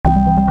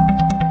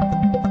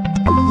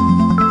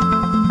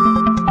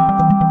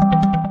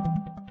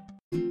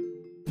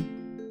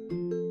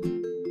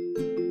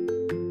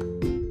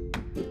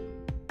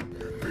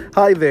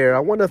Hi there. I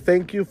want to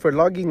thank you for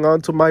logging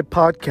on to my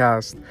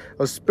podcast,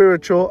 A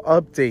Spiritual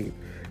Update.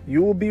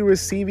 You will be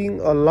receiving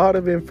a lot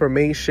of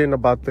information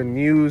about the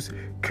news,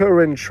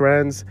 current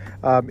trends.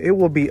 It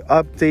will be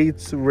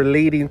updates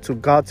relating to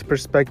God's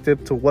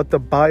perspective, to what the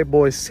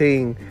Bible is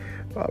saying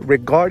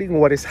regarding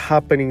what is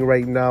happening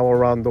right now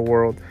around the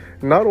world.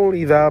 Not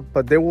only that,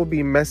 but there will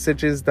be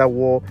messages that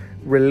will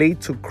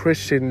relate to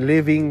Christian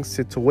living,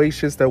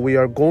 situations that we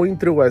are going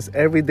through as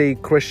everyday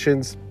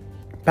Christians,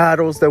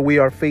 battles that we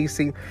are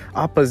facing,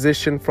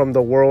 opposition from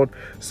the world.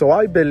 So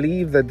I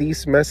believe that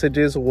these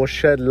messages will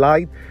shed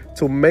light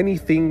to many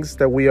things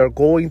that we are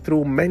going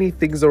through, many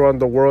things around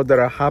the world that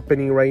are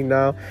happening right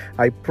now.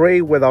 I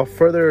pray without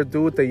further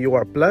ado that you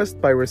are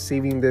blessed by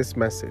receiving this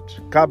message.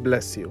 God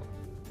bless you.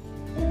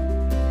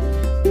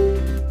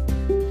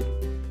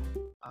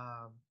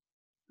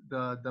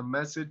 The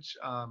message,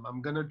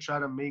 I'm gonna try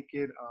to make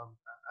it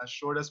as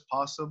short as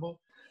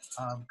possible,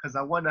 because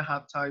I want to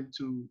have time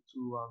to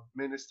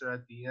minister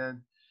at the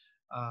end.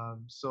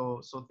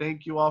 So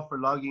thank you all for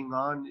logging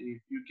on.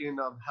 If you can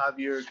have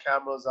your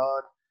cameras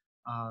on,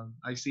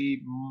 I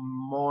see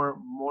more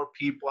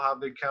people have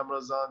their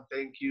cameras on.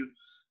 Thank you.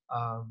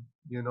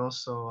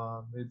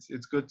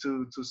 It's good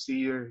to see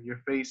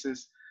your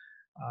faces.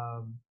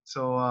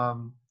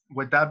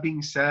 With that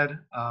being said,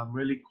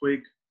 really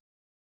quick,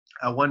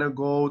 I want to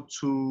go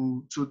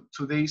to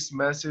today's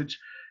message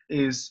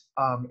is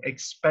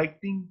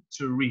expecting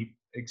to reap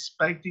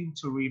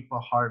a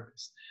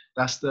harvest.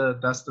 That's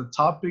the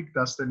topic.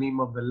 That's the name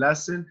of the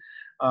lesson.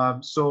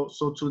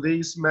 So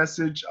today's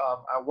message,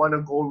 I want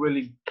to go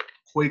really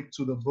quick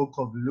to the book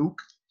of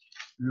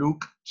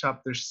Luke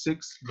chapter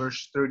 6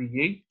 verse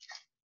 38.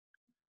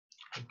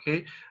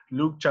 Okay,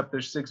 Luke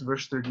chapter 6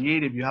 verse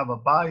 38. If you have a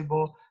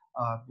Bible,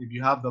 if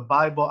you have the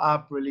Bible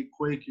app, really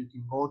quick, you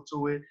can go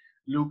to it.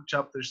 Luke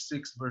chapter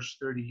 6 verse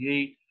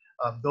 38.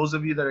 Those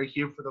of you that are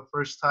here for the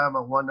first time, I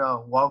want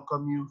to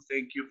welcome you.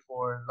 Thank you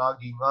for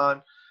logging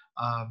on.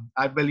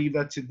 I believe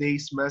that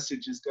today's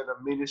message is going to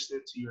minister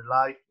to your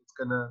life. It's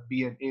going to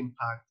be an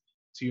impact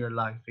to your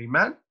life.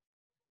 Amen?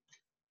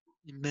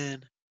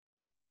 Amen.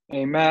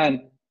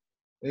 Amen.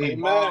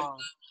 Amen.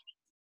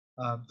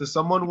 Does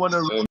someone want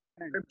to read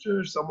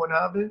scripture? Someone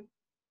have it?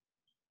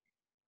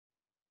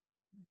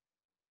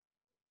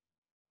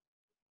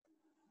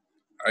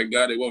 I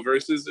got it. What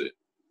verse is it?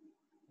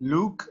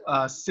 Luke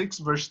 6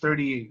 verse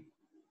 38.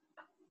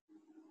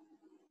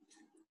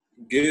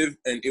 Give,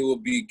 and it will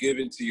be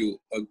given to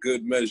you, a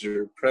good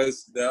measure,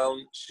 pressed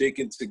down,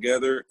 shaken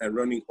together, and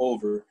running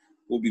over,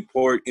 will be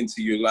poured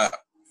into your lap.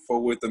 For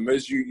with the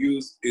measure you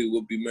use, it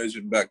will be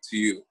measured back to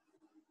you.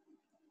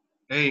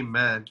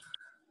 Amen.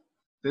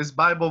 This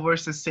Bible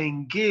verse is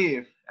saying,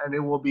 give, and it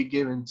will be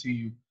given to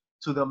you.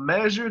 To the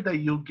measure that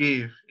you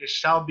give, it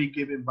shall be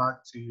given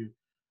back to you.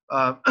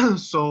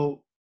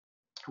 So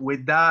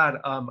with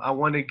that, I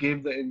want to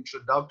give the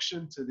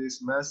introduction to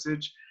this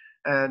message.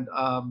 And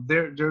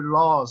there are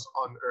laws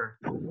on earth.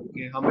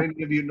 Okay, how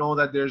many of you know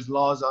that there's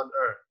laws on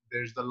earth?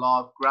 There's the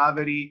law of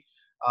gravity.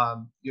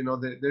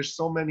 There's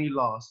so many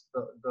laws.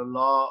 The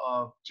law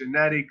of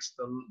genetics,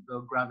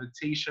 the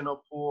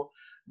gravitational pull.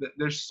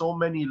 There's so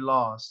many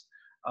laws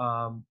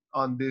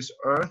on this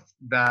earth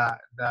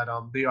that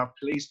they are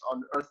placed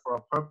on earth for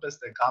a purpose,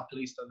 that God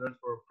placed on earth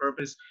for a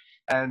purpose.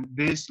 And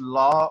this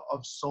law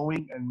of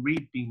sowing and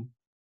reaping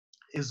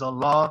is a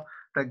law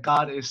that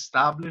God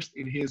established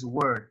in His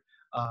Word.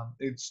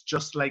 It's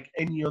just like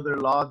any other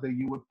law that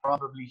you would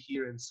probably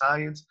hear in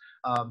science,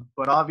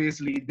 but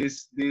obviously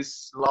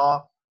this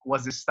law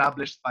was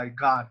established by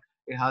God.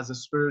 It has a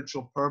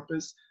spiritual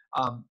purpose.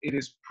 It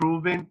is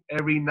proven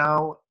every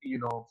now,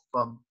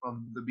 from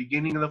the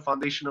beginning of the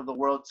foundation of the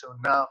world till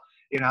now.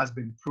 It has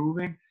been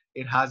proven.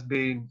 It has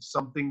been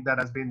something that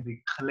has been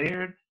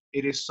declared.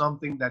 It is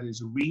something that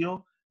is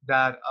real.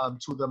 That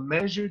to the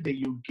measure that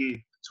you give,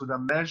 to the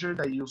measure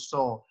that you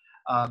sow,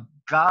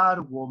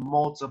 God will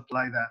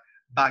multiply that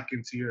back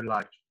into your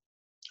life.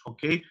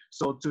 Okay,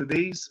 so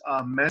today's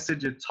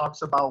message, it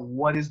talks about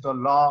what is the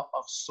law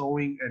of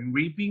sowing and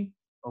reaping.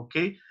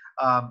 Okay,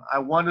 I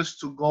want us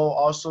to go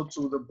also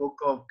to the book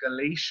of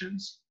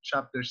Galatians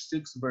chapter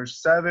 6 verse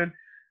 7.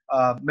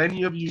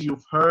 Many of you,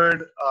 you've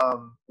heard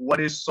what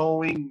is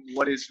sowing,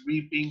 what is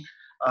reaping.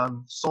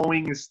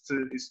 Sowing is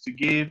to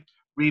give.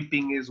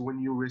 Reaping is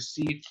when you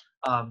receive.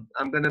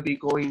 I'm going to be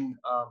going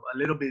a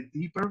little bit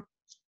deeper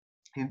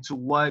into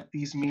what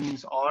these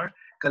meanings are.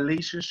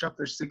 Galatians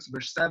chapter 6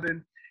 verse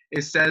 7,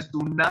 it says,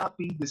 do not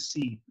be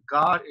deceived.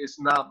 God is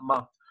not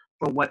mocked.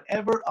 For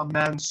whatever a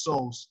man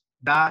sows,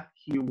 that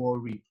he will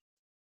reap.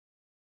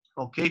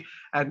 Okay,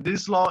 and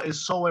this law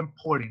is so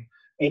important.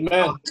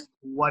 Amen.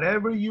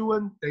 Whatever you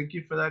and thank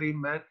you for that,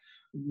 amen.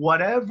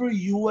 Whatever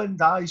you and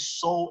I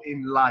sow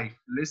in life,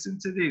 listen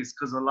to this,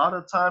 because a lot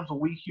of times when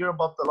we hear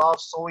about the law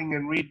of sowing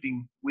and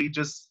reaping, we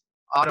just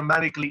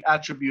automatically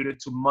attribute it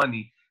to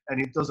money,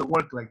 and it doesn't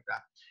work like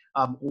that.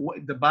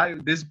 The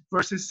Bible, this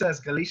verse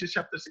says, Galatians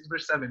chapter 6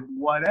 verse 7,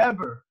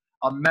 whatever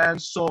a man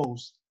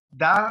sows,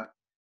 that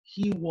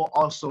he will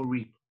also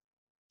reap.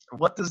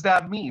 What does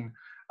that mean?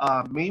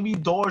 Maybe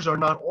doors are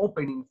not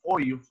opening for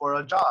you for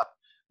a job.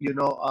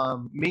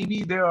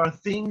 Maybe there are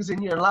things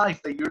in your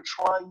life that you're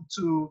trying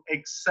to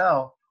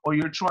excel or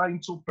you're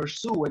trying to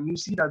pursue, and you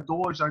see that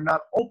doors are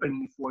not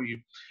opening for you.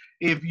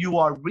 If you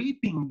are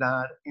reaping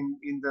that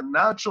in the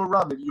natural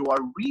realm, if you are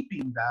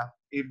reaping that,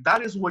 if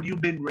that is what you've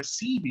been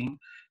receiving,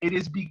 it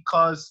is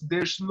because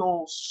there's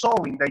no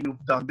sowing that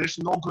you've done. There's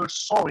no good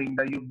sowing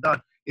that you've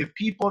done. If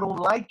people don't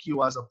like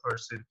you as a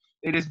person,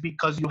 it is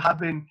because you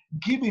haven't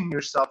given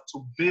yourself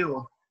to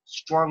build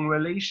strong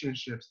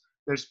relationships.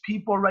 There's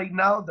people right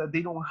now that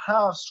they don't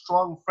have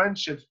strong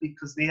friendships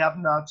because they have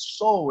not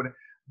sowed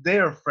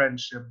their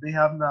friendship. They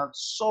have not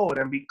sowed,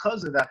 and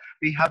because of that,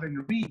 they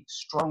haven't reaped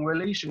strong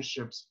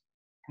relationships.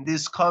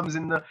 This comes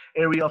in the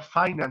area of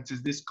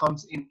finances. This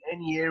comes in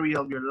any area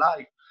of your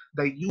life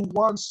that you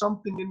want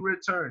something in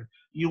return.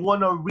 You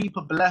want to reap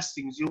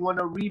blessings. You want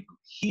to reap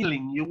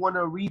healing. You want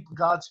to reap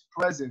God's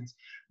presence.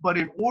 But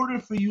in order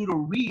for you to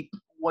reap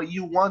what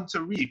you want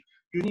to reap,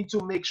 you need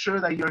to make sure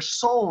that you're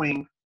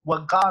sowing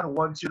what God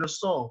wants you to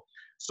sow.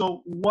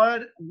 So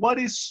what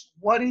is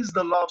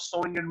the law of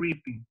sowing and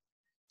reaping?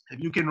 If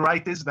you can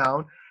write this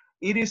down,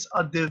 it is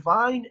a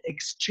divine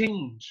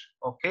exchange.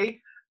 Okay?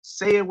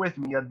 Say it with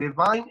me, a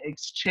divine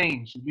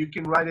exchange. If you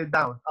can write it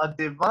down, a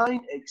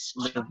divine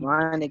exchange.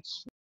 Divine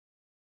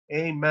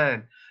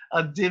Amen.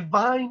 A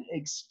divine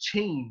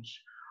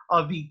exchange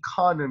of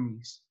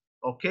economies.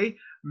 Okay?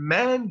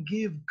 Man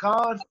give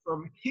God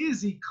from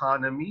his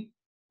economy.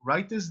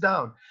 Write this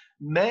down.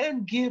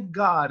 Man give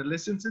God,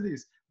 listen to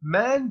this.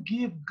 Man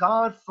give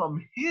God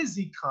from his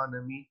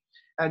economy,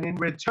 and in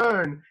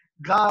return,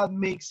 God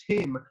makes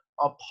him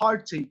a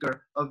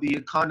partaker of the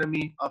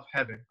economy of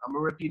heaven. I'm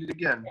going to repeat it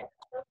again.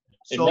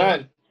 So,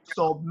 Amen.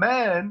 so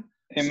man,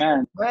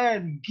 Amen.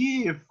 man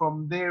give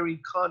from their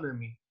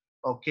economy.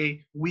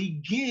 Okay,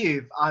 we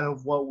give out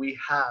of what we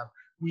have.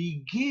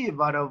 We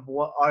give out of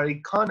what our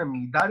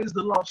economy. That is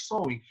the law of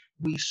sowing.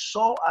 We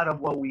sow out of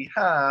what we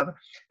have,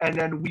 and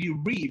then we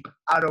reap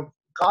out of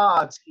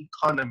God's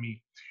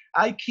economy.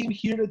 I came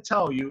here to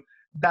tell you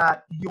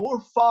that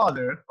your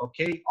Father,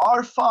 okay,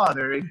 our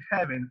Father in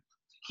heaven,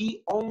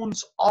 He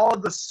owns all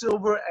the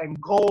silver and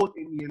gold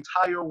in the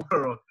entire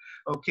world.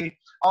 Okay,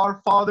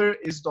 our Father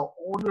is the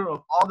owner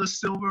of all the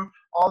silver,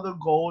 all the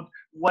gold,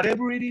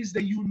 whatever it is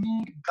that you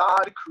need,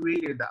 God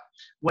created that.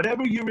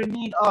 Whatever you're in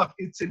need of,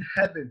 it's in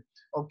heaven.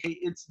 Okay,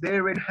 it's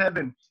there in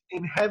heaven.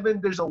 In heaven,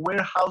 there's a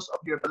warehouse of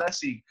your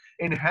blessing.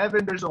 In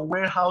heaven, there's a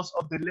warehouse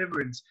of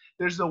deliverance.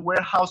 There's a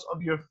warehouse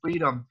of your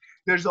freedom.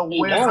 There's a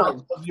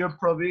warehouse Amen. of your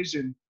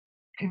provision.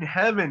 In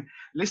heaven,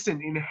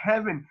 listen, in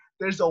heaven,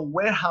 there's a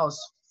warehouse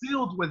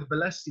filled with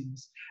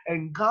blessings,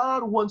 and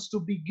God wants to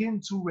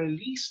begin to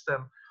release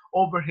them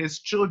over his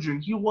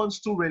children. He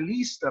wants to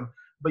release them.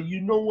 But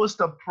you know what's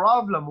the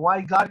problem?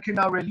 Why God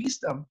cannot release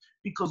them?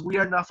 Because we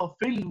are not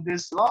fulfilling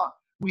this law.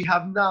 We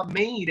have not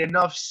made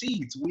enough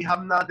seeds. We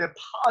have not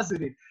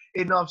deposited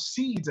enough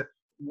seeds.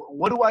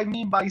 What do I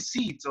mean by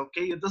seeds?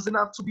 Okay, it doesn't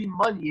have to be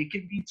money. It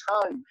can be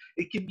time.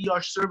 It can be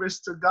our service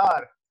to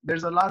God.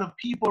 There's a lot of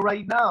people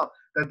right now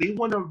that they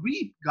want to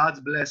reap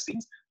God's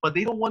blessings, but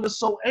they don't want to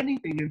sow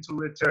anything into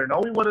return.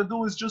 All we want to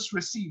do is just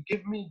receive.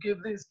 Give me,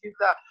 give this, give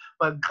that.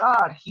 But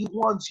God, He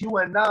wants you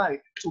and I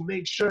to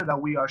make sure that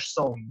we are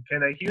sowing.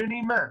 Can I hear an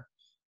amen?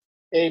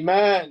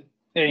 Amen.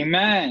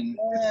 Amen.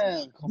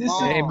 Come This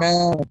is on.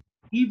 Amen.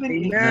 even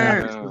Amen.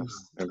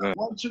 investors. I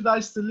want you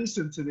guys to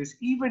listen to this.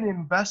 Even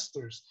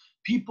investors,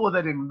 people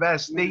that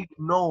invest, they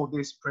know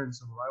this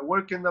principle. I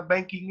work in the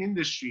banking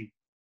industry,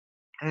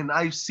 and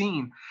I've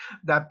seen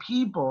that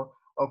people,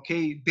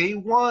 okay, they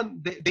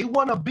want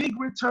a big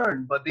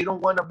return, but they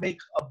don't want to make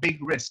a big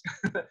risk.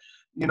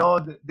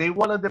 They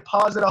want to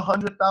deposit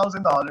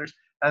 $100,000,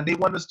 and they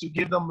want us to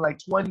give them like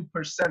 20%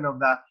 of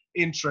that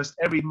interest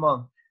every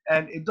month.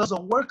 And it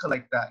doesn't work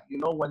like that.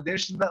 When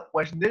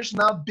there's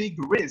not big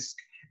risk,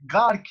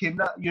 God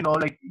cannot,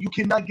 like you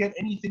cannot get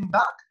anything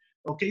back.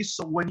 Okay,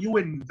 so when you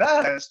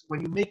invest,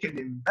 when you make an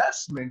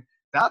investment,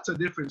 that's a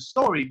different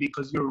story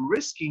because you're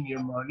risking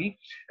your money.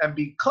 And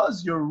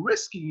because you're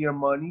risking your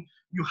money,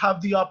 you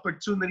have the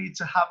opportunity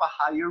to have a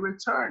higher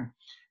return.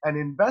 And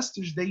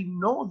investors, they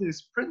know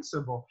this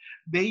principle.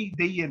 They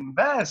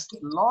invest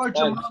large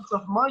Amen. amounts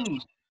of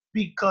money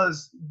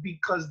because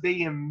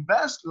they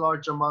invest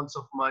large amounts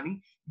of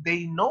money.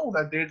 They know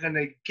that they're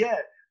gonna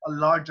get a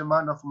large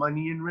amount of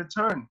money in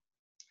return.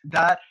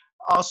 That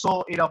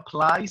also it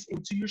applies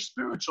into your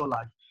spiritual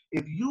life.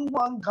 If you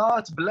want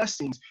God's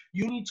blessings,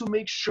 you need to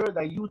make sure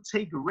that you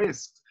take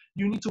risks.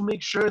 You need to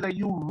make sure that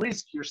you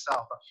risk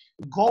yourself.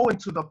 Go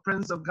into the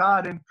presence of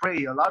God and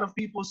pray. A lot of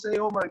people say,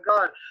 "Oh my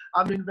God,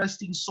 I'm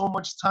investing so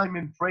much time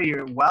in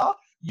prayer." Well,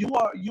 you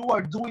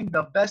are doing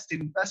the best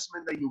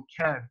investment that you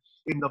can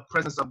in the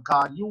presence of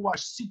God. You are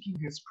seeking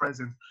His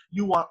presence.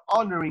 You are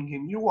honoring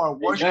Him. You are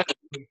Amen. worshiping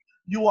Him.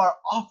 You are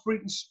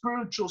offering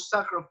spiritual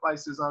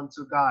sacrifices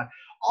unto God.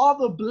 All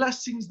the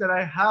blessings that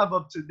I have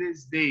up to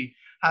this day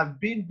have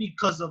been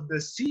because of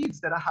the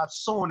seeds that I have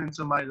sown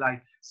into my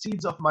life.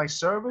 Seeds of my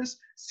service,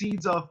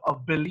 seeds of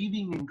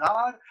believing in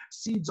God,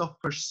 seeds of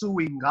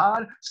pursuing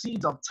God,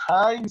 seeds of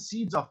time,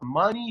 seeds of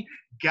money,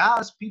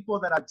 gas, people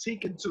that I've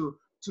taken to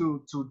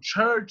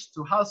church,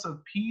 to House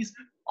of Peace.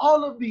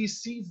 All of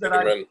these seeds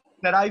Amen.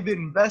 that I've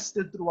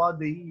invested throughout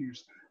the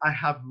years, I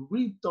have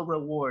reaped the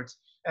rewards.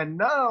 And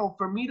now,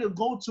 for me to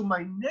go to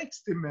my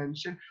next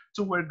dimension,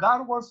 to where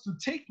God wants to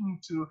take me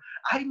to,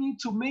 I need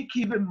to make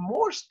even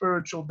more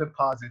spiritual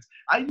deposits.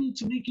 I need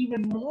to make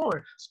even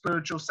more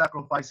spiritual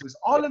sacrifices.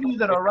 All of you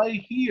that are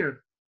right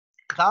here,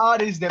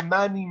 God is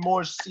demanding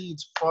more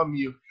seeds from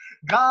you.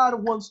 God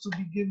wants to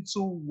begin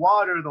to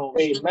water those.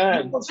 He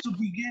Amen. wants to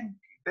begin.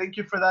 Thank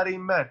you for that,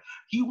 amen.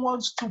 He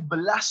wants to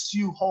bless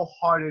you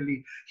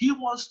wholeheartedly. He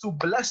wants to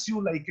bless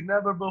you like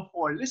never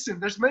before. Listen,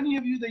 there's many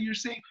of you that you're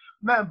saying,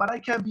 man, but I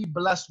can't be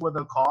blessed with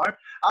a car.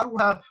 I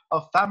don't have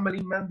a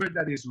family member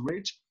that is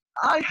rich.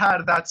 I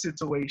had that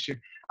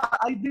situation.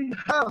 I didn't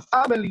have a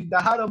family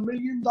that had $1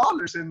 million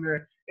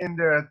in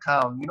their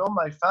account. You know,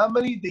 my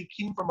family, they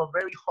came from a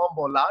very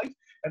humble life,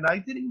 and I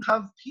didn't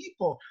have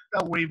people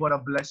that were able to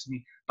bless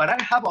me. But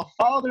I have a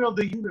Father of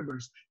the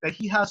universe that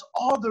He has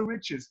all the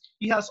riches,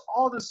 He has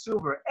all the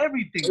silver,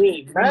 everything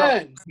belongs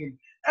Amen. to Him.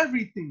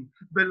 Everything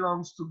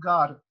belongs to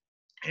God.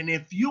 And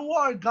if you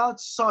are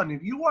God's son,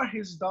 if you are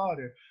His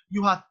daughter,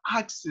 you have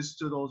access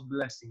to those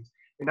blessings.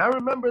 And I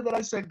remember that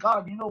I said,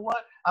 God, you know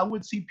what? I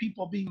would see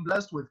people being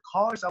blessed with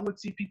cars. I would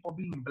see people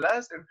being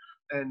blessed,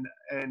 and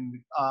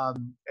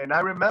I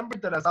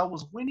remembered that as I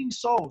was winning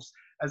souls,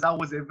 as I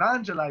was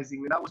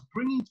evangelizing, and I was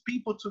bringing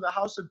people to the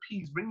house of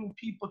peace, bringing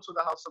people to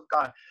the house of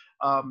God.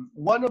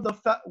 One of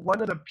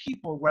the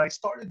people where I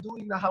started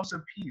doing the house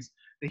of peace,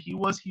 that he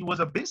was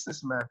a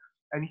businessman,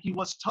 and he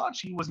was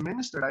touched, he was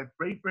ministered. I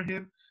prayed for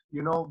him.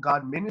 You know,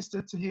 God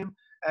ministered to him,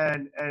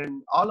 and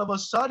all of a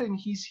sudden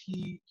he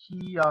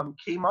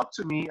came up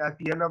to me at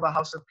the end of a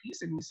house of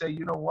peace, and he said,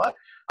 you know what?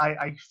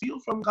 I feel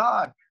from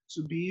God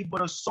to be able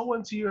to sow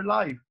into your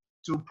life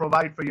to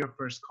provide for your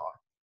first car.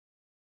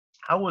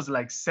 I was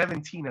like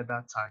 17 at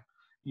that time,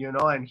 you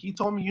know, and he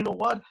told me, you know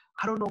what?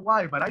 I don't know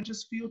why, but I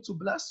just feel to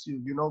bless you.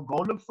 You know,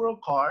 go look for a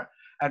car,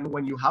 and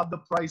when you have the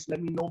price,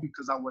 let me know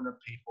because I want to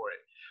pay for it.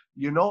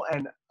 You know,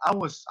 and I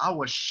was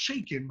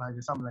shaken by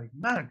this. I'm like,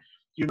 man,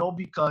 you know,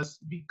 because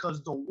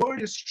the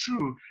word is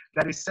true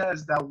that it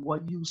says that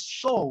what you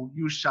sow,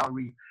 you shall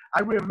reap.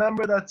 I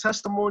remember that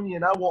testimony,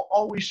 and I will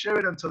always share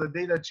it until the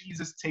day that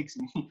Jesus takes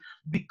me,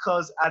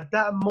 because at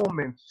that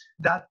moment,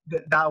 that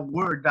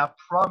word, that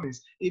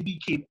promise, it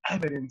became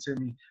evident to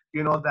me.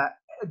 You know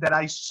that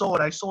I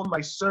sold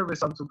my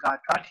service unto God.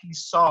 God, He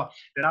saw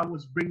that I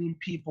was bringing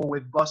people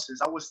with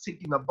buses. I was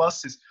taking the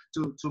buses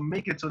to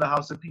make it to the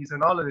house of peace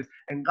and all of this.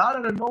 And God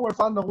out of nowhere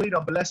found a way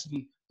to bless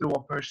me through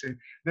a person.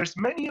 There's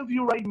many of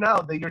you right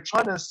now that you're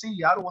trying to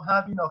see, I don't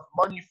have enough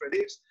money for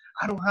this.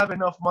 I don't have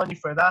enough money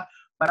for that.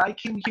 But I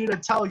came here to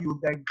tell you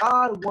that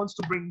God wants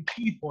to bring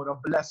people to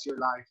bless your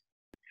life.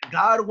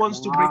 God wants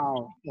to bring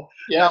Wow. people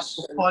that Yes.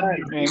 will fund Amen.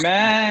 your business.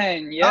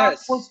 Amen. God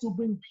Yes. wants to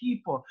bring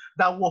people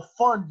that will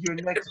fund your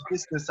next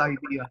business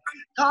idea.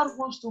 God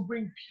wants to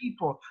bring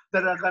people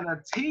that are going to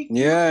take your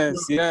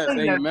Yes, yes,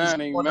 finances amen,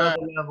 to amen.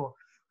 another level.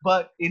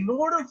 But in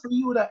order for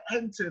you to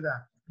enter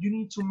that, you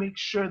need to make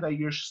sure that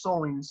you're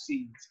sowing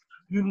seeds.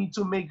 You need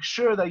to make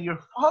sure that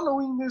you're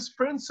following this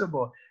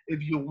principle.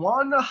 If you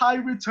want a high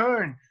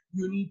return,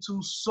 you need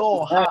to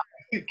sow high.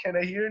 Can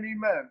I hear an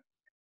amen?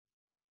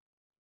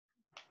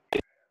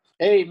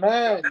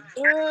 Amen.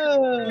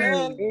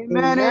 Amen.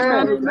 Amen. Amen.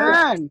 Amen.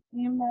 Amen.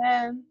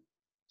 Amen.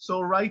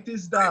 So write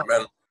this down.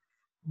 Amen.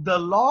 The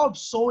law of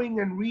sowing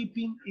and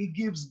reaping, it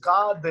gives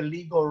God the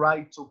legal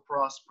right to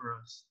prosper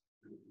us.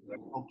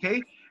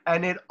 Okay?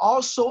 And it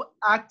also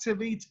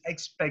activates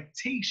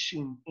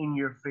expectation in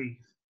your faith.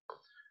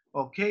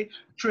 Okay?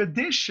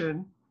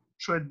 Tradition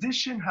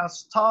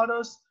has taught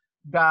us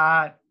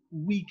that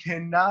we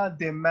cannot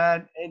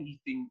demand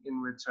anything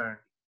in return.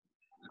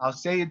 I'll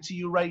say it to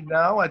you right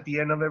now at the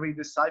end of every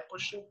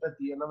discipleship, at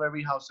the end of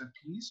every house of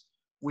peace.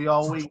 We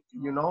always,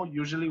 you know,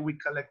 usually we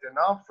collect an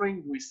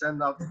offering, we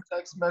send out the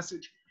text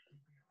message,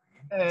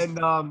 and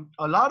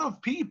a lot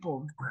of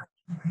people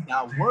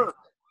that work,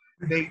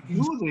 they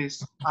do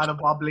this out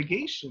of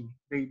obligation.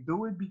 They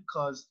do it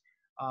because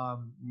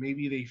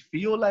maybe they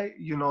feel like,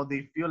 you know,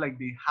 they feel like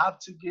they have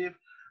to give,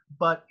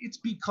 but it's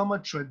become a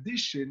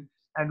tradition,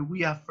 and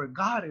we have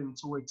forgotten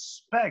to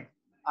expect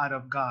out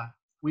of God.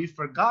 We've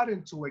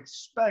forgotten to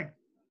expect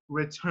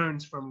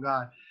returns from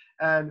God.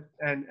 And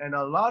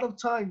a lot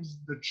of times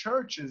the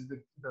churches,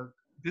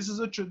 this is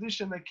a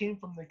tradition that came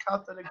from the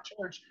Catholic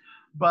Church,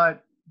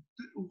 but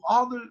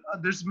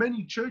there's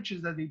many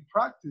churches that they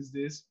practice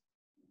this,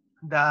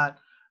 that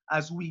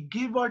as we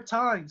give our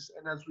tithes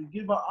and as we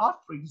give our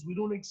offerings, we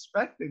don't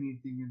expect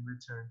anything in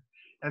return.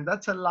 And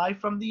that's a lie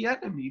from the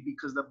enemy,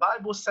 because the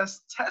Bible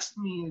says, test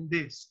me in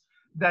this,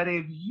 that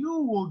if you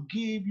will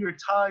give your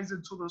tithes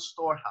into the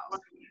storehouse,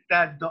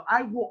 that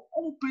I will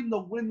open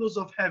the windows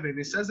of heaven.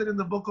 It says it in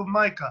the book of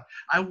Micah.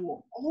 I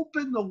will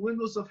open the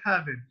windows of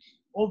heaven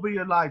over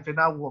your life, and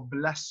I will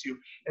bless you,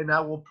 and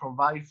I will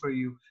provide for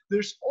you.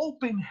 There's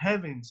open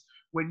heavens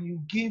when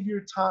you give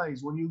your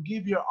tithes, when you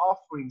give your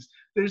offerings.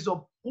 There's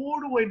a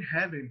portal in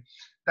heaven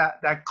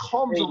that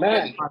comes over your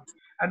Amen. life.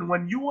 And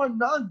when you are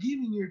not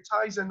giving your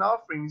tithes and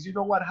offerings, you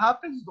know what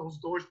happens? Those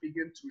doors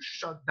begin to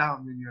shut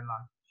down in your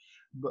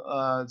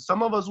life.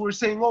 Some of us were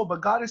saying, "Oh,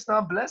 but God is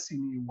not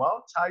blessing me."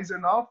 Well, tithes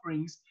and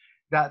offerings,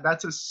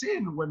 that's a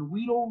sin when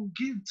we don't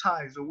give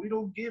tithes or we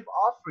don't give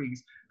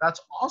offerings. That's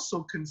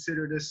also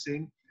considered a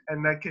sin,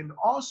 and that can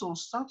also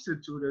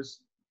substitute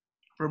us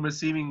from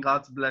receiving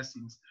God's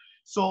blessings.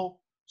 So,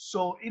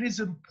 so it is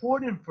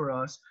important for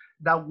us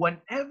that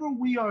whenever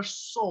we are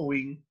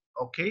sowing,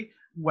 okay,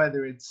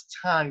 whether it's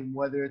time,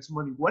 whether it's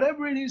money,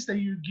 whatever it is that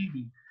you're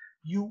giving,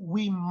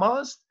 we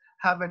must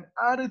have an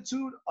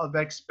attitude of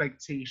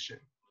expectation.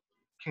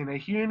 Can I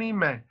hear an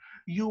amen?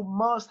 You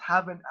must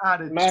have an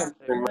attitude Amen.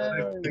 of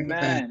Amen.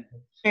 Amen. expectation.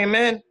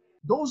 Amen.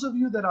 Those of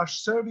you that are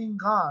serving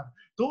God,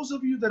 those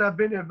of you that have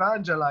been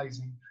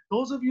evangelizing,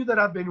 those of you that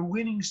have been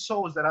winning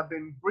souls, that have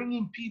been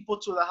bringing people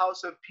to the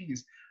house of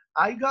peace,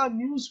 I got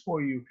news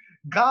for you.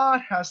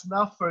 God has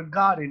not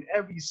forgotten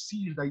every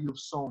seed that you've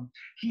sown.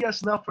 He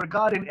has not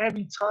forgotten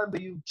every time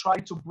that you've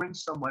tried to bring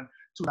someone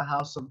to the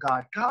house of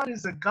God. God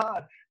is a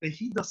God that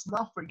He does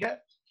not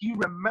forget. He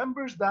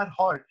remembers that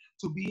heart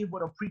to be able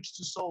to preach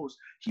to souls.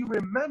 He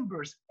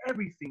remembers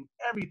everything,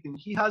 everything.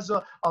 He has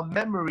a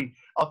memory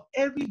of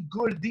every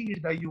good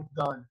deed that you've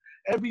done,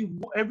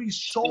 every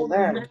soul that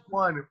Amen. you've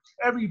won,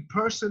 every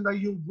person that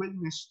you've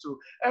witnessed to,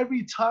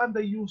 every time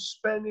that you've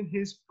spent in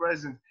His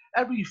presence,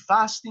 every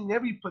fasting,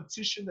 every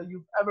petition that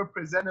you've ever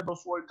presented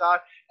before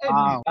God, any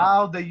Wow.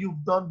 vow that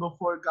you've done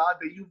before God,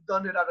 that you've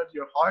done it out of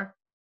your heart.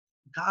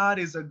 God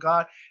is a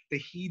God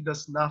that He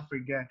does not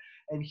forget.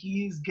 And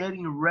He is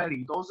getting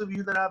ready. Those of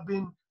you that have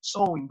been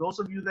sowing, those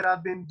of you that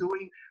have been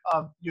doing,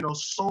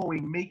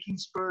 sowing, making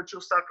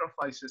spiritual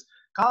sacrifices,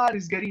 God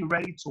is getting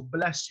ready to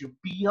bless you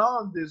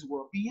beyond this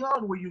world,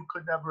 beyond what you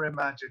could never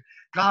imagine.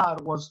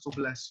 God wants to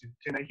bless you.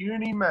 Can I hear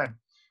an amen?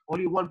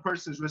 Only one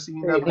person is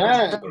receiving that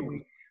blessing. Amen. Amen.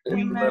 We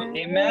Amen.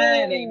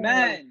 Amen.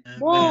 Amen.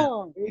 Amen.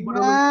 able to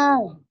receive.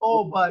 Amen.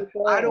 Oh, but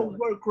I don't God.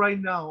 work right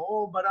now.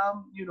 Oh, but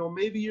I'm,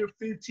 maybe you're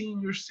 15,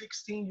 you're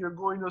 16, you're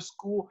going to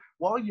school.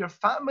 Well, your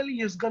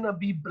family is gonna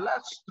be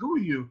blessed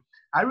through you.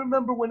 I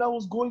remember when I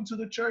was going to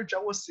the church, I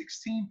was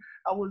 16.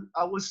 I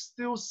was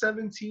still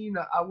 17.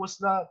 I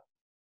was not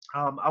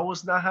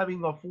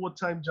having a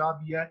full-time job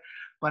yet,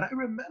 but I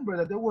remember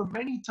that there were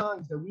many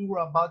times that we were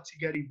about to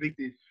get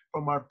evicted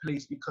from our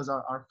place because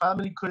our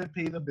family couldn't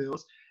pay the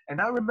bills.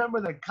 And I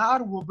remember that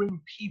God will bring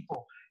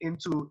people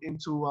into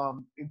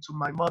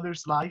my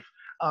mother's life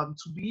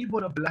to be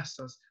able to bless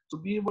us, to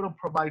be able to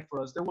provide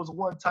for us. There was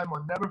one time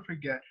I'll never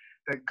forget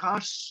that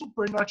God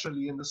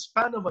supernaturally, in the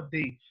span of a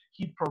day,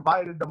 He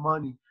provided the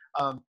money.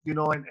 And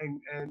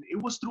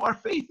it was through our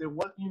faith. It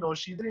was,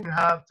 she didn't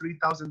have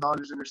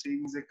 $3,000 in her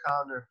savings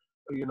account or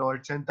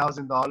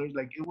 $10,000.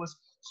 Like, it was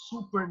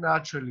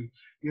supernaturally,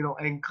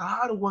 and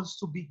God wants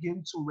to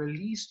begin to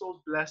release those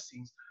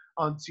blessings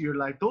onto your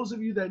life. Those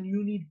of you that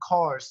you need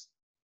cars,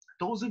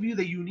 those of you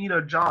that you need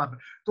a job,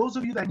 those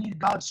of you that need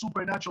God's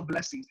supernatural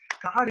blessings,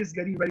 God is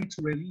getting ready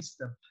to release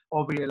them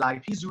over your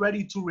life. He's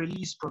ready to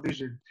release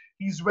provision.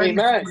 He's ready to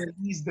Amen.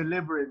 release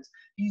deliverance.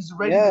 He's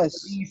ready to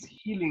Yes. release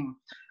healing.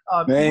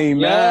 Amen.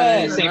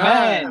 Yes.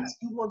 Amen.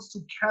 He wants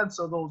to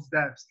cancel those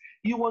debts.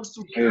 He wants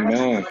to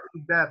cancel Amen.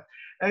 any debt.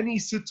 Any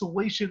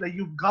situation that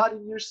you've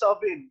gotten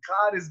yourself in,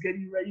 God is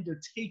getting ready to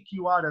take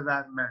you out of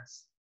that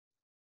mess.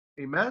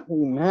 Amen?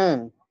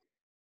 Amen.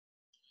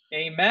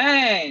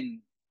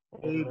 Amen.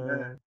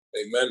 Amen.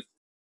 Amen.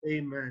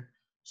 Amen.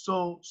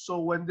 So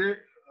when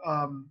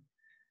um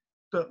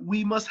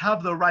we must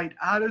have the right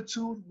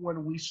attitude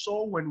when we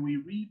sow, when we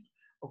reap.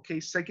 Okay,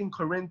 Second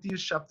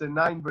Corinthians chapter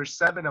 9, verse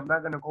 7. I'm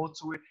not gonna go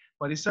to it,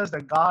 but it says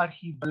that God,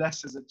 He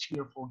blesses a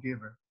cheerful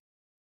giver.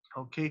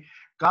 Okay,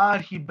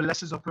 God, He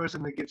blesses a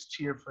person that gives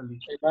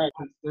cheerfully. Amen.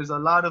 There's a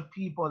lot of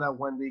people that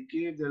when they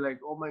give, they're like,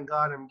 oh my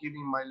God, I'm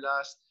giving my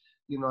last,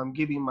 I'm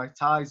giving my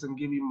tithes, I'm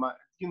giving my,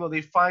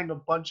 they find a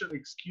bunch of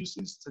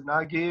excuses to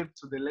not give,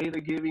 to delay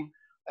the giving,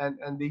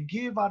 and they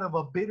give out of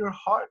a bitter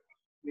heart,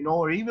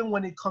 or even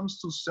when it comes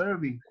to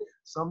serving.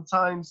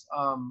 Sometimes,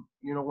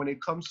 when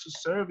it comes to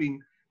serving,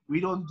 we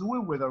don't do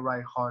it with a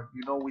right heart.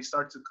 We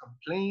start to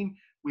complain,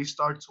 we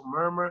start to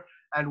murmur,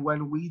 and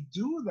when we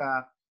do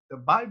that, the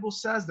Bible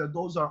says that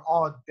those are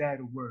all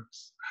dead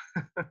works.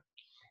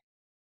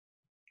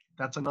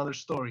 That's another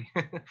story.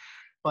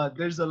 But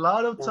there's a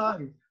lot of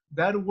times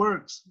that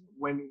works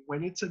when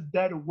it's a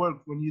dead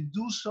work, when you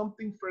do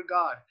something for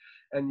God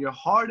and your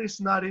heart is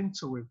not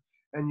into it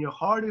and your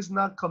heart is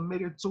not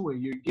committed to it.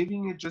 You're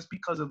giving it just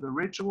because of the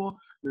ritual.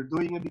 You're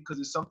doing it because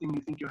it's something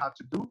you think you have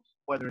to do,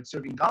 whether it's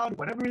serving God,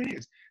 whatever it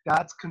is.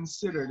 That's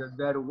considered a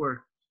dead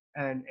work.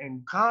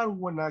 And God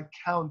will not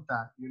count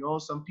that.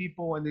 Some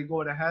people, when they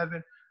go to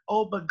heaven,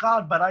 oh, but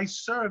God, but I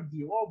served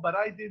you. Oh, but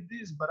I did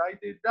this, but I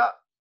did that.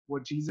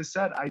 what Jesus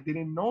said. I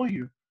didn't know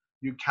you.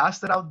 You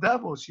casted out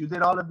devils. You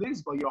did all of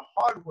this, but your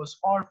heart was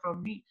far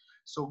from me.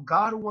 So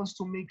God wants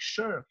to make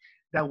sure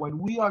that when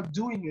we are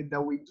doing it,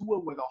 that we do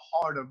it with a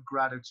heart of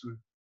gratitude.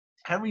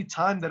 Every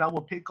time that I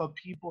would pick up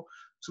people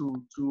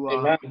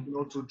Amen.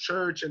 to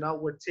church, and I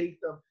would take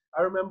them.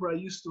 I remember I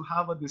used to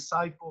have a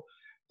disciple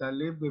that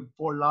lived in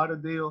Fort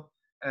Lauderdale,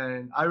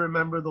 and I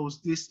remember those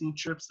Disney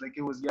trips like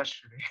it was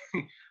yesterday.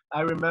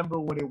 I remember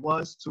what it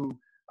was to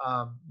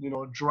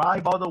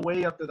drive all the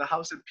way up to the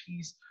House of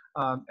Peace,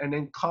 and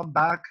then come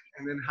back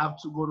and then have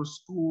to go to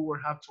school or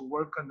have to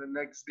work on the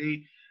next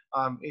day.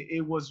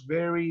 It was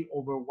very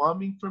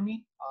overwhelming for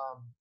me.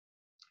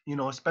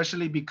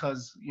 Especially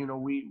because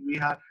we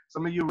had,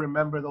 some of you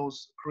remember those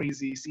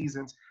crazy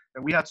seasons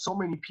that we had so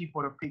many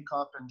people to pick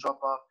up and drop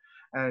off,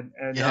 and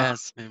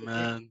Yes, it,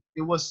 amen.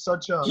 it was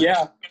such a,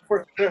 Yeah,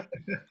 for sure.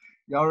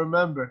 y'all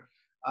remember,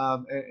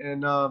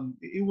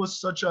 it was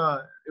such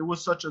a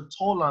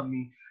toll on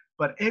me.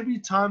 But every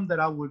time that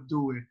I would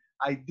do it,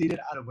 I did it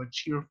out of a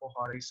cheerful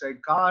heart. I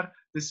said, God,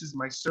 this is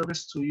my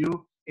service to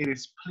you. It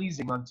is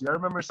pleasing unto you. I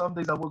remember some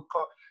days I would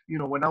call,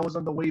 when I was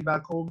on the way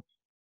back home,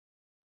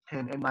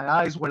 and my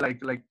eyes were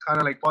like kind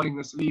of like falling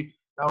asleep.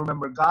 Now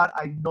remember, God,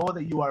 I know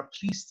that you are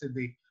pleased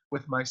today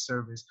with my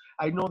service.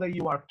 I know that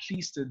you are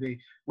pleased today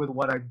with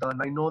what I've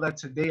done. I know that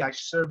today I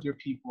served your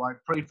people. I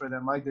prayed for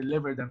them. I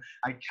delivered them.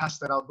 I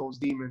casted out those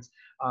demons.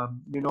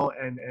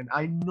 And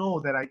I know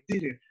that I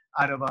did it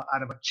out of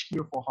a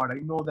cheerful heart. I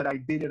know that I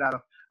did it out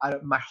of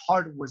my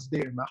heart was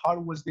there. My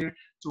heart was there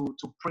to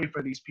pray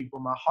for these people.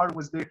 My heart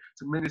was there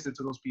to minister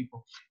to those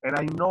people. And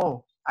I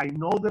know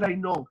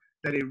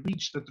that it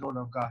reached the throne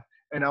of God.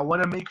 And I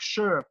want to make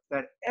sure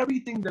that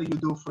everything that you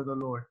do for the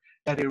Lord,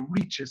 that it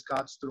reaches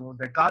God's throne,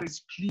 that God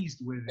is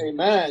pleased with it.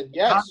 Amen.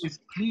 God Yes. is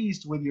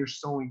pleased with your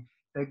sowing,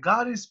 that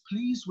God is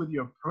pleased with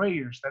your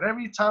prayers, that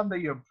every time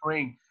that you're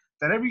praying,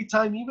 that every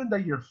time even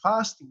that you're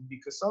fasting,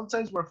 because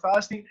sometimes we're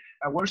fasting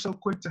and we're so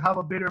quick to have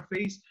a bitter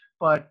face,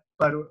 but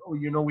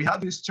we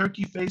have this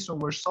turkey face when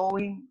we're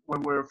sowing,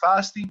 when we're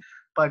fasting,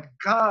 but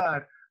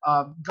God,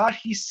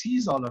 He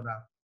sees all of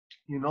that.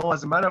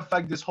 As a matter of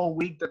fact, this whole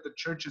week that the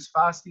church is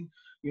fasting,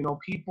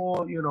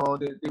 people,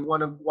 they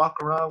want to walk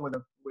around with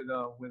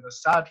a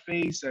sad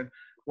face and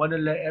want to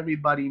let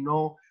everybody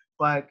know.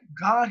 But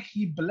God,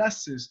 He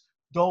blesses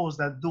those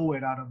that do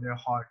it out of their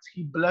hearts.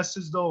 He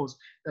blesses those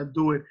that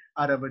do it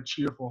out of a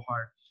cheerful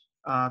heart.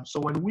 So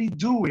when we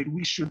do it,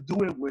 we should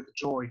do it with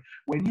joy.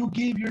 When you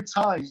give your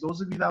tithes,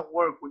 those of you that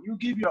work, when you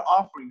give your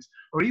offerings,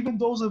 or even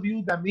those of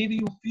you that maybe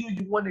you feel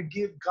you want to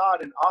give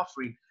God an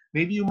offering,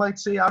 maybe you might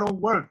say, I don't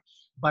work,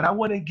 but I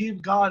want to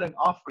give God an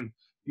offering.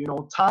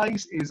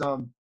 Tithes is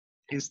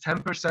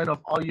 10% of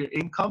all your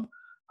income.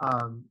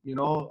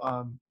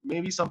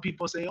 Maybe some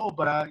people say, oh,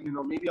 but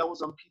maybe I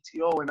was on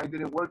PTO and I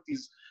didn't work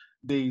these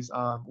days.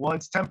 Well,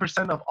 it's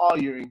 10% of all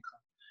your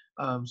income.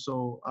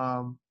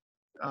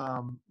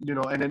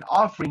 And then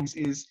offerings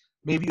is,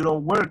 maybe you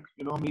don't work,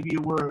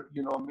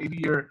 maybe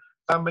your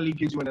family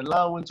gives you an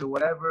allowance or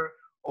whatever,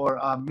 or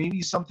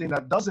maybe something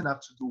that doesn't have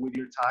to do with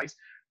your tithes,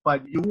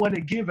 but you want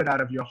to give it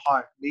out of your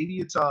heart. Maybe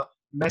it's a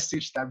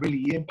message that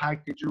really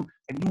impacted you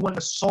and you want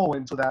to sow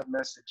into that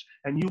message,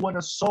 and you want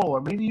to sow, or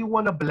maybe you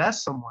want to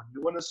bless someone,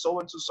 you want to sow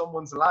into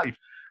someone's life.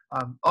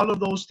 All of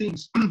those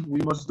things,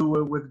 we must do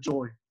it with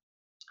joy.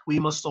 We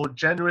must sow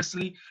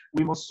generously,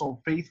 we must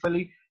sow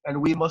faithfully,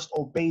 and we must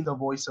obey the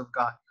voice of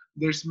God.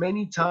 There's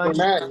many times,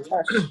 Amen.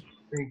 Yes.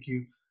 thank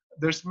you.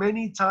 There's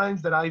many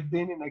times that I've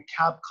been in a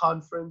CAP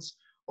conference,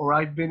 or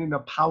I've been in a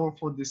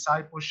powerful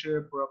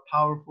discipleship, or a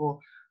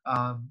powerful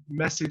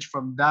message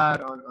from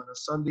dad on a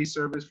Sunday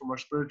service from our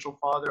spiritual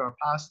father, our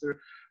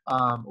pastor,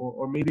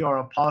 or maybe our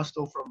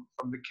apostle from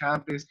the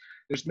campus.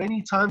 There's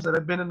many times that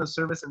I've been in a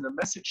service and the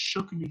message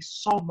shook me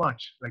so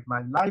much. Like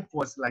my life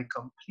was like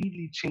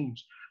completely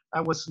changed.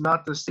 I was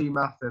not the same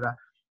after that.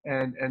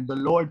 And the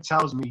Lord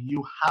tells me,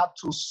 you have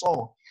to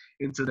sow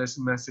into this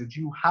message.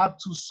 You have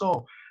to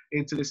sow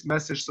into this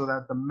message so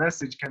that the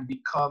message can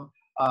become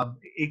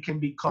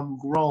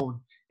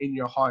grown in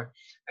your heart.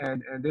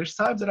 And there's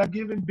times that I've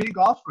given big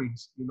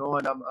offerings, and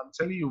I'm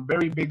telling you,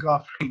 very big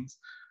offerings.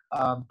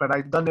 But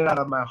I've done it out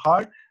of my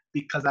heart,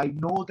 because I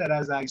know that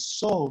as I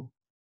sow,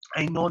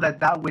 I know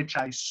that which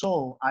I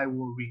sow, I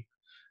will reap.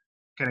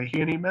 Can I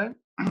hear an amen?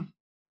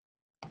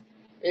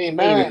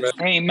 Amen.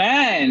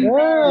 Amen.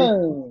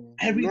 Amen.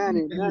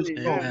 Everything that you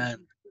sow, Amen.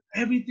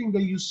 everything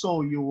that you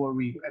sow, you will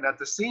reap. And at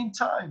the same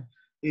time,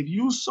 if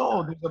you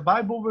sow, there's a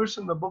Bible verse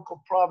in the book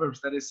of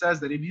Proverbs that it says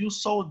that if you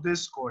sow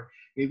discord,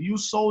 if you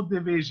sow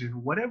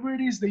division, whatever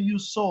it is that you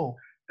sow,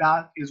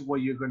 that is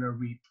what you're going to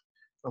reap.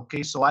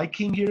 Okay, so I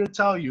came here to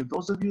tell you,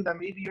 those of you that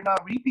maybe you're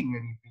not reaping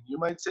anything, you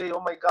might say,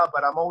 oh my God,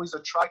 but I'm always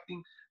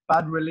attracting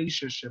bad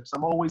relationships.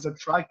 I'm always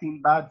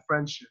attracting bad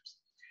friendships.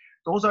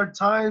 Those are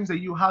times that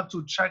you have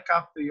to check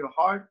after your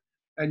heart,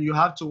 and you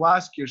have to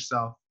ask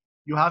yourself,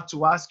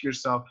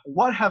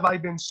 what have I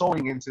been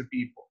sowing into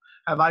people?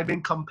 Have I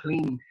been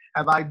complaining?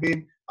 Have I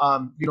been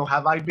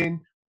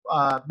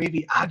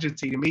maybe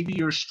agitated? Maybe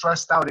you're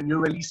stressed out and you're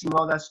releasing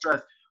all that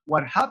stress.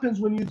 what happens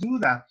when you do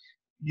that?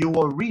 You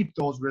will reap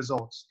those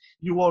results.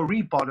 You will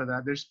reap out of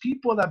that. There's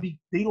people that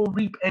they don't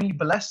reap any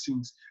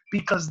blessings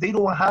because they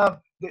don't have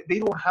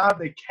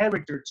the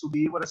character to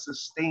be able to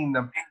sustain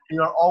them. They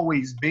are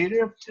always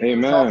bitter. They're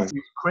Amen. always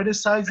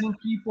criticizing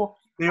people.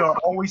 They are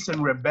always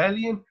in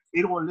rebellion.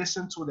 They don't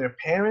listen to their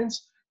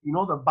parents. You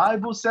know, the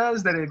Bible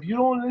says that if you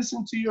don't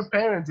listen to your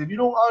parents, if you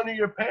don't honor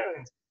your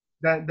parents,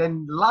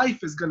 then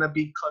life is going to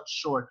be cut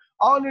short.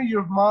 Honor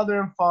your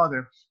mother and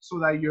father so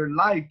that your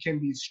life can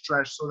be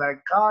stretched, so that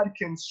God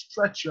can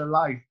stretch your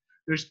life.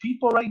 There's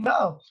people right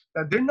now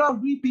that they're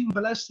not reaping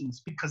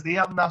blessings because they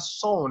have not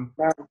sown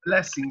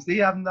blessings. They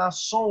have not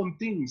sown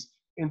things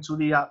into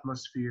the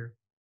atmosphere.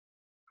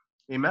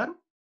 Amen?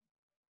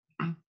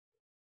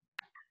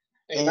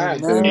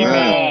 Amen.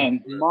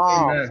 Amen.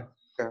 Amen.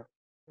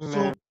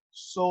 Amen.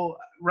 So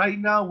right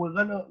now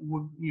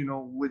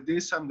with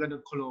this I'm gonna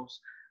close.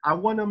 I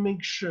want to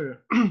make sure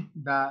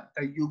that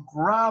you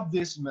grab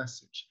this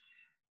message.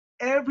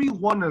 Every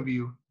one of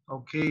you,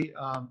 okay,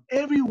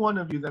 every one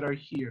of you that are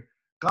here,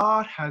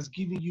 God has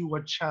given you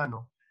a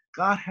channel.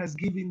 God has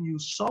given you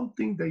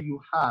something that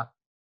you have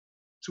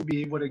to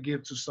be able to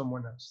give to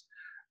someone else.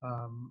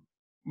 Um,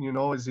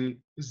 is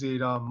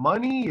it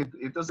money?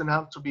 It doesn't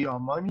have to be our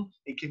money.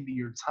 It can be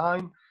your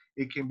time.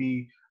 It can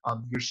be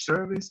your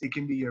service. It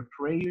can be your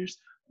prayers.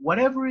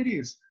 Whatever it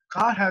is,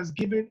 God has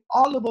given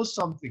all of us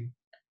something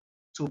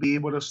to be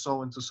able to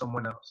sow into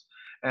someone else.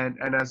 And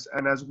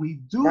as we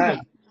do that,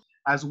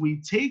 as we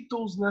take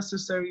those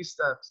necessary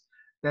steps,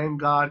 then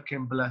God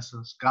can bless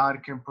us.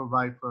 God can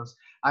provide for us.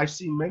 I've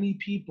seen many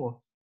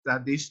people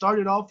that they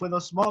started off with a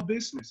small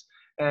business,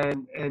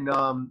 and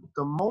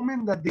the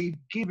moment that they've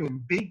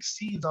given big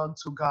seeds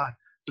unto God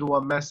through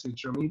a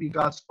message, or maybe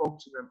God spoke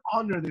to them,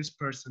 honor this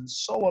person,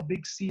 sow a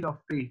big seed of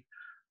faith,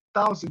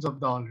 thousands of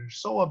dollars,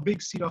 sow a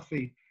big seed of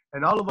faith,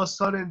 and all of a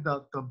sudden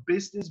the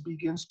business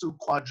begins to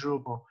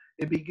quadruple.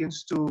 It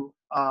begins to,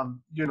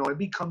 it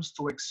becomes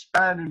to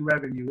expand in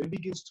revenue. It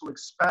begins to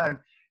expand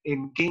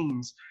in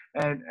gains.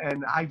 And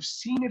I've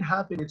seen it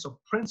happen. It's a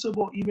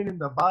principle even in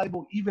the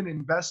Bible, even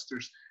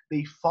investors,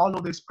 they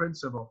follow this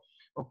principle.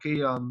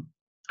 Okay, I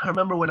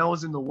remember when I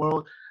was in the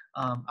world,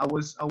 I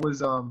was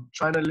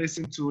trying to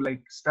listen to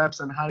like steps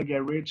on how to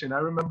get rich, and I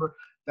remember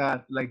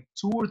that like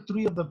two or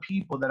three of the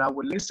people that I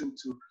would listen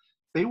to,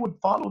 they would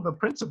follow the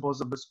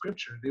principles of the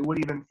scripture. They would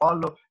even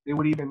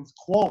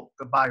quote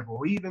the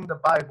Bible. Even the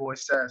Bible, it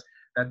says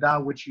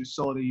that which you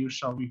sow, that you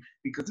shall reap.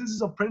 Because this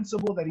is a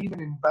principle that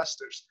even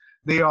investors,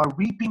 they are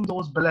reaping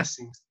those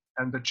blessings,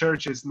 and the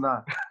church is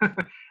not.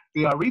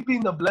 They are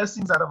reaping the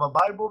blessings out of a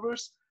Bible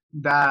verse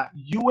that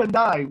you and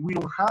I, we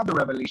don't have the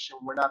revelation.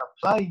 We're not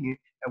applying it,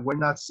 and we're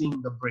not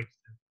seeing the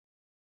breakthrough.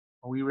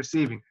 Are we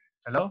receiving?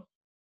 Hello?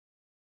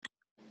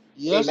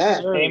 Yes,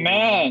 Amen. sir.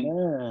 Amen.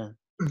 Amen.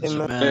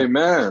 So, Amen.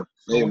 Amen.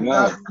 so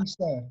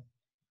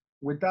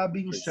with that Amen.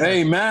 being said,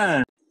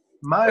 Amen.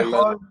 my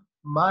Amen.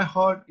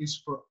 heart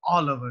is for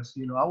all of us.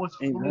 You know, I was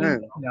praying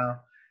Amen. now,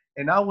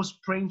 and I was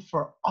praying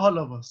for all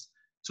of us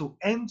to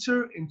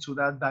enter into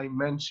that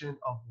dimension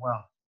of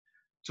wealth,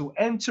 to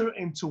enter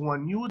into a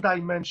new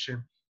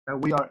dimension that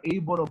we are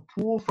able to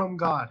pull from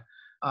God,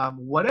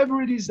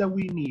 whatever it is that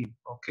we need.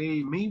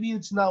 Okay, maybe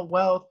it's not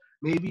wealth,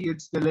 maybe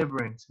it's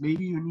deliverance,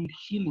 maybe you need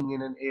healing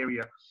in an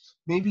area,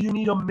 maybe you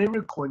need a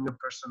miracle in your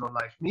personal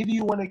life, maybe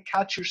you want to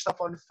catch yourself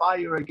on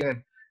fire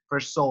again for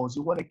souls,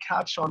 you want to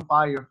catch on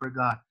fire for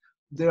God.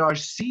 There are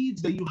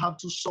seeds that you have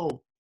to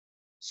sow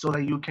so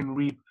that you can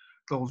reap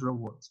those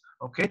rewards.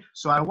 Okay,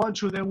 so I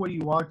want you there where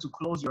you are to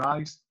close your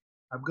eyes.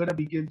 I'm gonna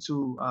begin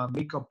to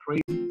make a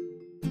prayer.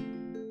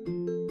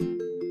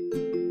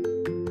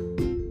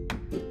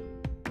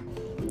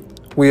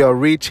 We are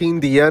reaching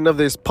the end of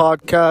this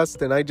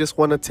podcast, and I just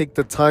want to take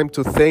the time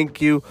to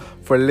thank you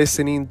for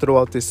listening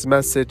throughout this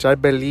message. I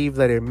believe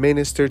that it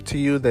ministered to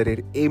you, that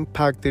it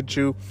impacted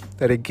you,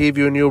 that it gave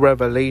you a new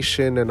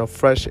revelation and a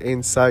fresh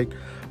insight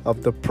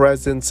of the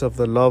presence of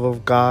the love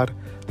of God.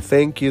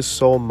 Thank you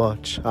so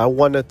much. I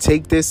want to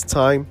take this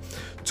time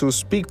to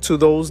speak to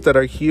those that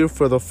are here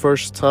for the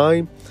first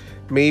time.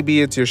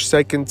 Maybe it's your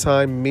second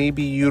time.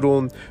 Maybe you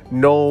don't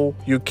know.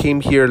 You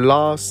came here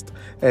lost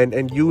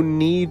and you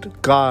need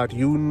God.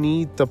 You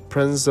need the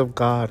presence of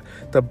God.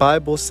 The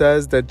Bible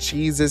says that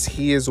Jesus,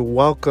 He is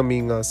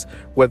welcoming us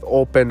with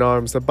open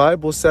arms. The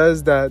Bible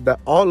says that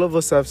all of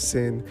us have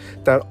sinned,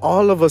 that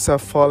all of us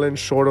have fallen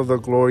short of the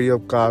glory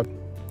of God.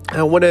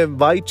 I want to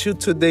invite you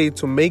today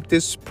to make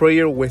this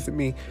prayer with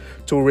me,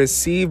 to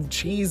receive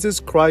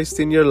Jesus Christ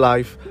in your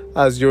life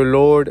as your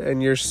Lord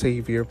and your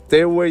Savior.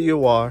 There where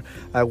you are,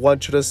 I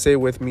want you to say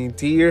with me,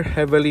 Dear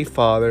Heavenly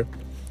Father,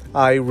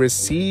 I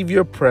receive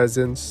your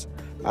presence,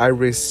 I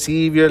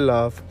receive your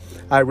love,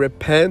 I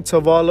repent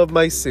of all of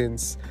my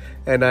sins,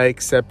 and I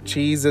accept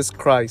Jesus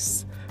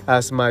Christ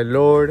as my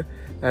Lord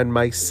and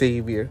my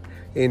Savior.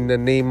 In the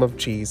name of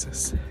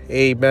Jesus,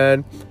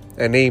 amen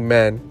and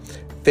amen.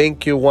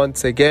 thank you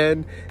once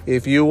again.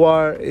 If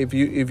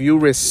you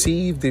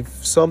received,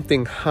 if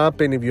something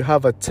happened, if you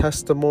have a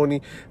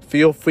testimony,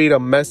 feel free to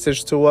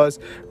message to us.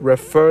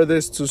 Refer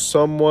this to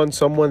someone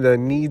that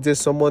needs it,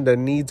 someone that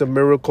needs a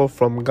miracle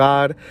from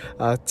God.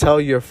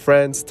 Tell your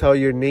friends, tell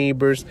your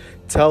neighbors,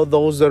 tell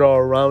those that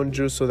are around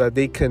you so that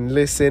they can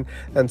listen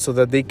and so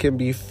that they can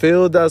be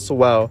filled as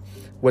well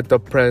with the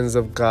presence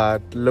of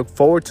God. Look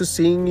forward to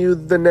seeing you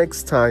the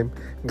next time.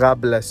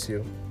 God bless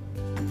you.